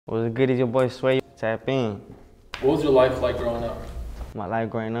What's good? Is your boy Suede? Tap in. What was your life like growing up? My life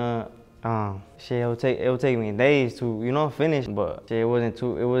growing up, shit, it would take me days to, finish. But shit, it wasn't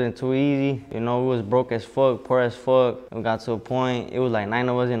too easy. You know, we was broke as fuck, poor as fuck. We got to a point, it was like 9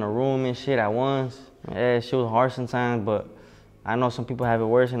 of us in a room and shit at once. Yeah, shit was hard sometimes, but I know some people have it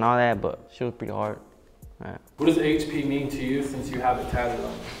worse and all that, but shit was pretty hard. Yeah. What does HP mean to you since you have it tatted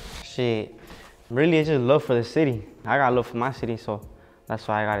on? Shit, really it's just love for the city. I got love for my city, so that's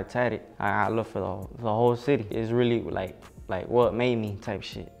why I got it tatted. I got love for the whole city. It's really like what made me type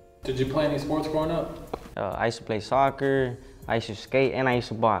shit. Did you play any sports growing up? I used to play soccer, I used to skate, and I used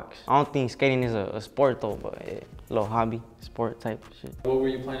to box. I don't think skating is a sport though, but yeah, a little hobby, sport type of shit. What were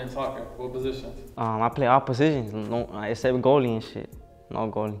you playing in soccer? What positions? I play all positions, no, except goalie and shit. No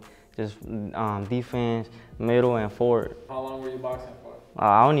goalie, just defense, middle, and forward. How long were you boxing for?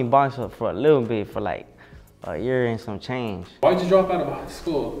 I only boxed for a little bit, for like a year and some change. Why'd you drop out of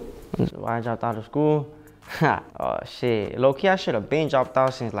school? Why I dropped out of school? Oh shit, low key I should have been dropped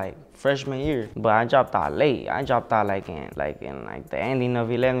out since like freshman year, but I dropped out late. I dropped out like in the ending of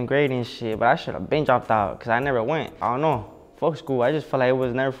 11th grade and shit, but I should have been dropped out because I never went. I don't know, fuck school. I just felt like it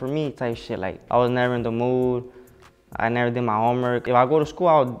was never for me type shit. Like I was never in the mood. I never did my homework. If I go to school,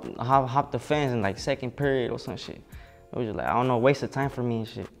 I would hop the fence in like second period or some shit. It was just like, I don't know, waste of time for me and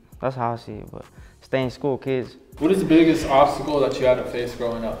shit. That's how I see it, but stay in school, kids. What is the biggest obstacle that you had to face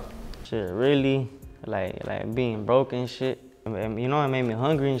growing up? Shit, really, like being broke and shit. You know, it made me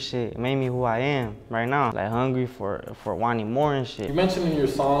hungry and shit. It made me who I am right now. Like hungry for wanting more and shit. You mentioned in your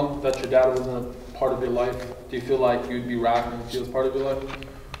song that your dad wasn't a part of your life. Do you feel like you'd be rapping if he was part of your life?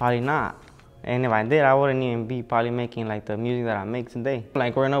 Probably not. And if I did, I wouldn't even be probably making like the music that I make today.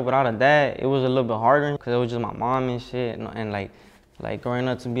 Like growing up without a dad, it was a little bit harder because it was just my mom and shit. And like growing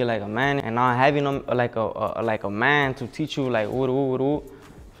up to be like a man and not having like a man to teach you like what.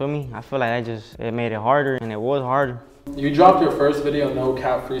 Feel me? I feel like it made it harder, and it was harder. You dropped your first video, No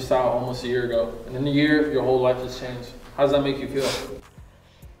Cap Freestyle, almost a year ago. And in a year, your whole life has changed. How does that make you feel?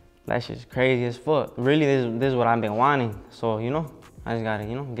 That shit's crazy as fuck. Really, this is what I've been wanting. So, I just gotta,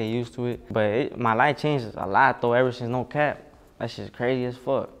 get used to it. But my life changed a lot though, ever since No Cap. That shit's crazy as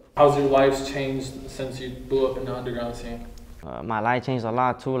fuck. How's your life changed since you blew up in the underground scene? My life changed a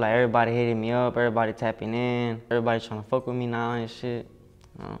lot too. Like everybody hitting me up, everybody tapping in, everybody trying to fuck with me now and shit.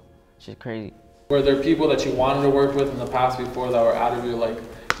 Shit crazy. Were there people that you wanted to work with in the past before that were out of your like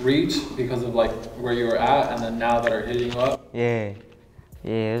reach because of like where you were at, and then now that are hitting you up? Yeah,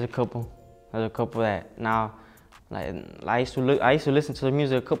 there's a couple. There's a couple that now, like I used to listen to the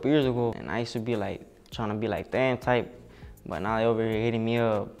music a couple years ago, and I used to be like trying to be like damn type, but now they over here hitting me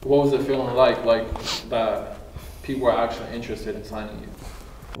up. What was it feeling like that people were actually interested in signing you?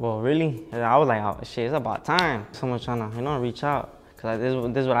 Well, really, I was like, oh, shit, it's about time. Someone trying to, reach out. Cause this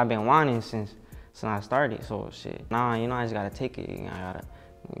is what I've been wanting since I started. So shit, now, I just gotta take it. I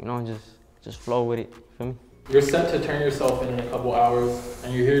gotta, just flow with it, feel me? You're set to turn yourself in a couple hours,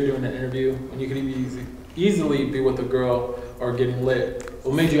 and you're here doing an interview, and you could easily be with a girl or getting lit.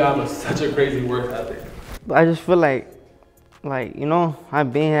 What made you have such a crazy work ethic? I just feel like,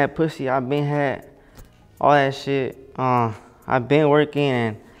 I've been had pussy, I've been had all that shit. I've been working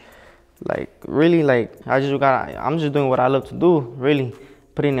and really I'm just doing what I love to do, really.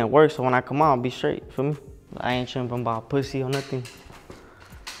 Putting in work so when I come out, I'll be straight, feel me? I ain't tripping about pussy or nothing.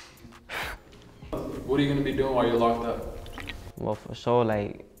 What are you gonna be doing while you're locked up? Well, for sure,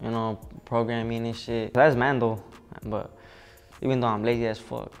 programming and shit. That's man though, but even though I'm lazy as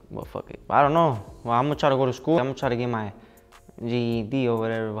fuck, but fuck it. But I don't know. Well, I'm gonna try to go to school. I'm gonna try to get my GED or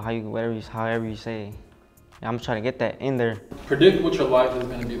whatever, however you say it. I'm gonna try to get that in there. Predict what your life is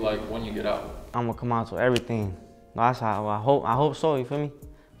gonna be like when you get out. I'm gonna come out to everything. That's how I hope so, you feel me?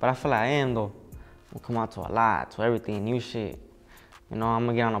 But I feel like I am though. I'm gonna come out to a lot, to everything, new shit. I'm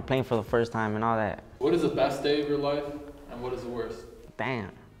gonna get on a plane for the first time and all that. What is the best day of your life and what is the worst?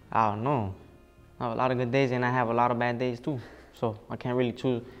 Damn, I don't know. I have a lot of good days and I have a lot of bad days too. So I can't really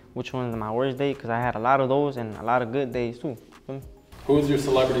choose which one is my worst day because I had a lot of those and a lot of good days too. Feel me? Who's your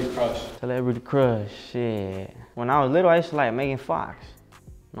celebrity crush? Celebrity crush, shit. When I was little, I used to like Megan Fox.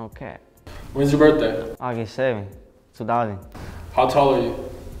 No cap. When's your birthday? August 7, 2000. How tall are you?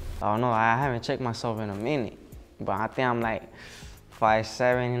 I don't know, I haven't checked myself in a minute. But I think I'm like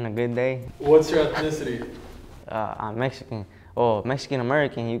 5'7" in a good day. What's your ethnicity? I'm Mexican. Or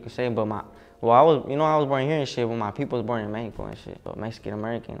Mexican-American, you could say, but I was born here and shit, but my people was born in Mexico and shit. But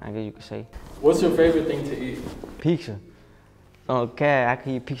Mexican-American, I guess you could say. What's your favorite thing to eat? Pizza. Okay, I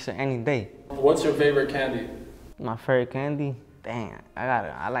could eat pizza any day. What's your favorite candy? My favorite candy? Damn,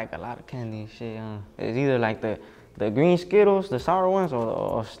 I like a lot of candy and shit. It's either like the The green Skittles, the sour ones,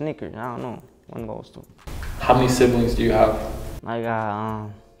 or Snickers. I don't know. One of those two. How many siblings do you have? I got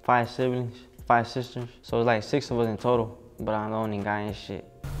 5 siblings, 5 sisters. So it's like 6 of us in total, but I'm the only guy and shit.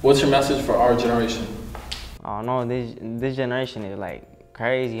 What's your message for our generation? Oh no, this generation is like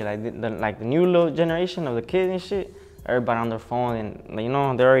crazy. Like the new little generation of the kids and shit. Everybody on their phones and you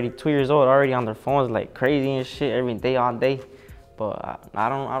know they're already 2 years old, already on their phones like crazy and shit every day, all day. But I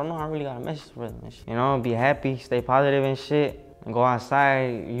don't know. I really got a message for them and shit. You know, be happy, stay positive and shit. And go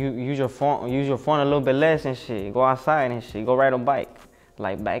outside, use your phone a little bit less and shit. Go outside and shit. Go ride a bike,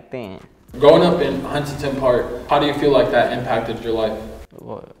 like back then. Growing up in Huntington Park, how do you feel like that impacted your life?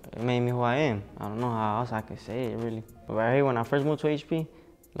 Well, it made me who I am. I don't know how else I can say it really. But right here, when I first moved to HP,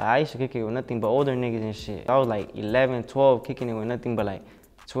 like I used to kick it with nothing but older niggas and shit. I was like 11, 12, kicking it with nothing but like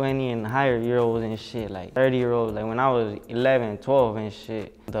 20 and higher year olds and shit, like 30-year-olds, like when I was 11, 12 and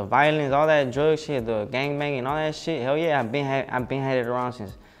shit. The violence, all that drug shit, the gangbanging, all that shit, hell yeah, I've been had it around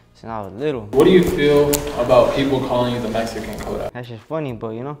since I was little. What do you feel about people calling you the Mexican Kodak? That shit's funny, but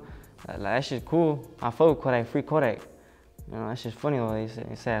you know, like that shit's cool. I fuck with Kodak, free Kodak. You know, that shit's funny though,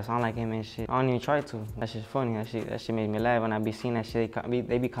 they say I sound like him and shit. I don't even try to. That shit's funny, that shit made me laugh when I be seeing that shit.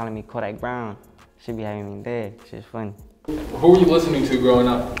 They be calling me Kodak Brown. Shit be having me dead, shit's funny. Who were you listening to growing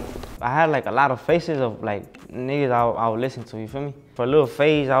up? I had like a lot of faces of like niggas I would listen to, you feel me? For a little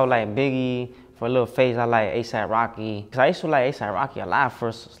phase, I would like Biggie. For a little phase, I like A$AP Rocky. Cause I used to like A$AP Rocky a lot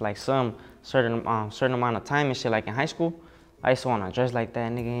for like some certain amount of time and shit. Like in high school, I used to wanna dress like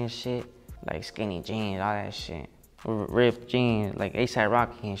that nigga and shit. Like skinny jeans, all that shit. Ripped jeans, like A$AP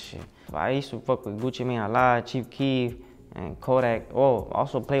Rocky and shit. But I used to fuck with Gucci Mane a lot, Chief Keef, and Kodak. Oh,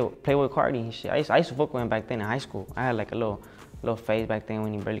 also play with Cardi and shit. I used to fuck with him back then in high school. I had like a little phase back then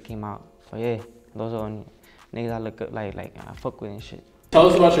when he barely came out. So yeah, those are niggas I look up like I fuck with and shit. Tell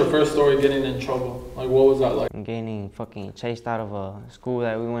us about your first story getting in trouble. Like what was that like? Getting fucking chased out of a school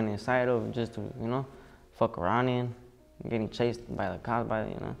that we went inside of just to, you know, fuck around in. Getting chased by the cops,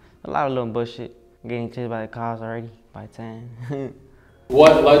 you know, a lot of little bullshit. Getting chased by the cops already by 10.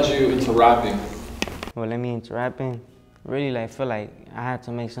 What led you into rapping? What led me into rapping? Really like feel like I had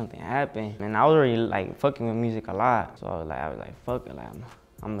to make something happen. And I was already like fucking with music a lot. So I was like, fuck it, like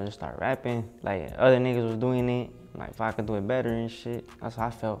I'm gonna just start rapping. Like other niggas was doing it. Like if I could do it better and shit. That's how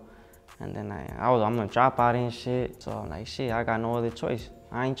I felt. And then I'm gonna drop out and shit. So I'm like, shit, I got no other choice.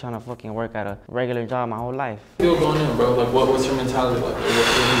 I ain't trying to fucking work at a regular job my whole life. Still going in, bro? Like what's your mentality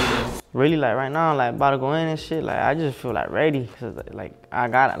like? Really, like right now, like about to go in and shit, like I just feel like ready. Cause like I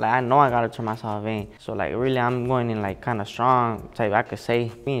know I gotta turn myself in. So like really I'm going in like kinda strong type, I could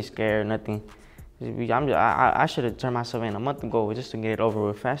say. We ain't scared, nothing. I should have turned myself in a month ago just to get it over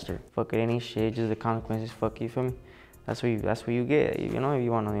with faster. Fuck it, ain't shit, just the consequences, fuck you, feel me? That's what you get, you know, if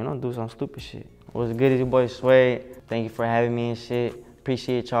you wanna, you know, do some stupid shit. What's good, is your boy Suede. Thank you for having me and shit.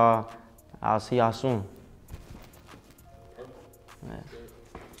 Appreciate y'all. I'll see y'all soon. Yeah.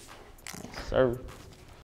 Yes, sir.